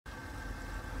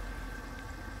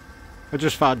I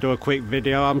just thought I'd do a quick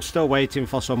video. I'm still waiting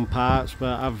for some parts,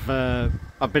 but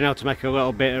I've been able to make a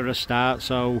little bit of a start.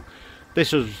 So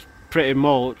this is pretty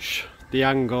much the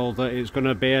angle that it's going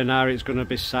to be and how it's going to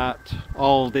be sat.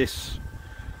 All this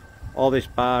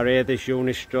bar here, this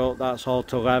unistrut, that's all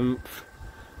to length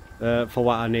for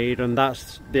what I need, and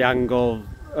that's the angle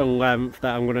and length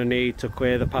that I'm going to need to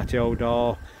clear the patio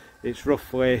door. It's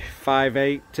roughly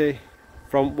 580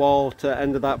 front wall to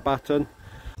end of that batten.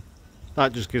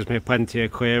 That just gives me plenty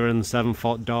of clearance,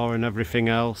 7-foot door and everything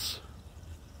else.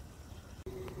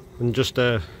 And just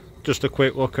a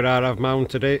quick look at how I've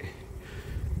mounted it.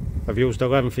 I've used a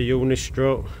length of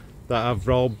unistrut that I've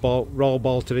roll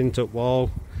bolted into the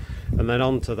wall, and then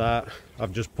onto that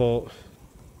I've just put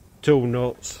 2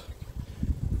 nuts,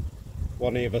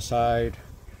 one either side,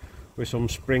 with some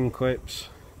spring clips,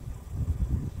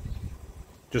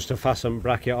 just to fasten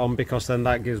bracket on, because then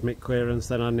that gives me clearance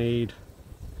then I need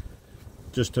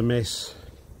just to miss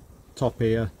top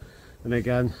here. And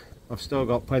again, I've still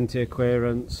got plenty of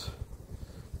clearance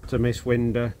to miss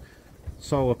window.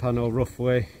 Solar panel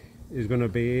roughly is going to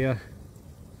be here.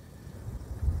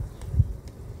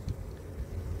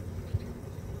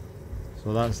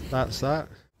 So that's that.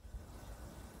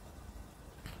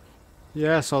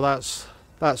 Yeah, so that's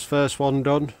first one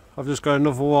done. I've just got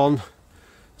another one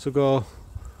to go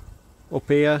up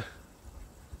here,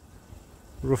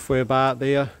 roughly about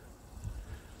there.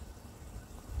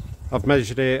 I've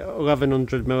measured it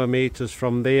 1100mm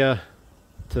from there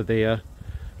to there,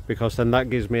 because then that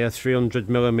gives me a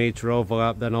 300mm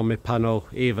overlap then on my panel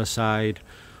either side.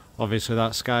 Obviously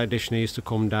that sky dish needs to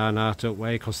come down out of the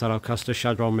way, because that'll cast a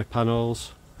shadow on my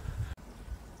panels.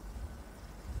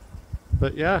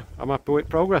 But yeah, I'm happy with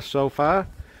progress so far.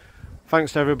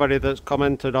 Thanks to everybody that's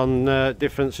commented on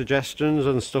different suggestions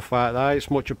and stuff like that,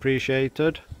 it's much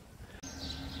appreciated.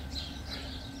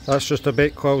 That's just a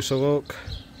bit closer look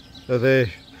of the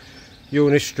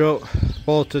unistrut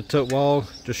bolted to the wall,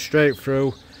 just straight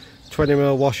through,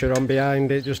 20mm washer on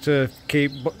behind it just to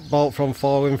keep bolt from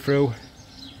falling through.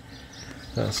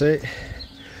 That's it,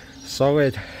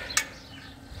 solid.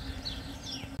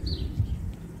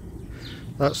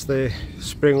 That's the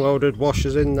spring loaded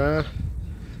washers in there.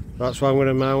 That's what I'm going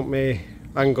to mount my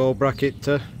angle bracket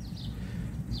to.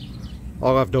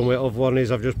 All I've done with the other one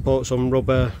is I've just put some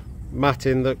rubber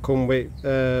matting that come with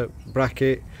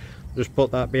bracket, just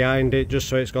put that behind it just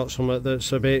so it's got something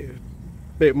that's a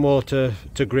bit more to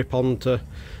grip onto,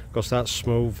 because that's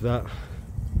smooth, that.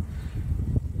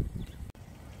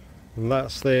 And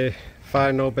that's the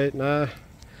final bit now.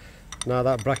 Now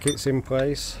that bracket's in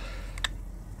place,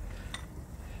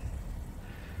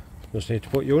 just need to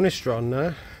put unistrut on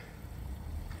there.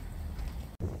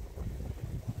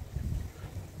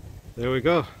 There we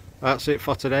go, that's it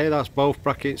for today. That's both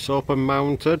brackets up and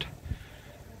mounted.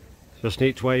 Just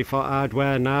need to wait for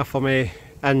hardware now for my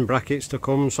end brackets to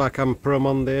come, so I can put them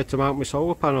on there to mount my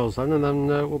solar panels then, and then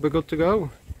we'll be good to go.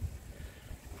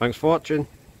 Thanks for watching.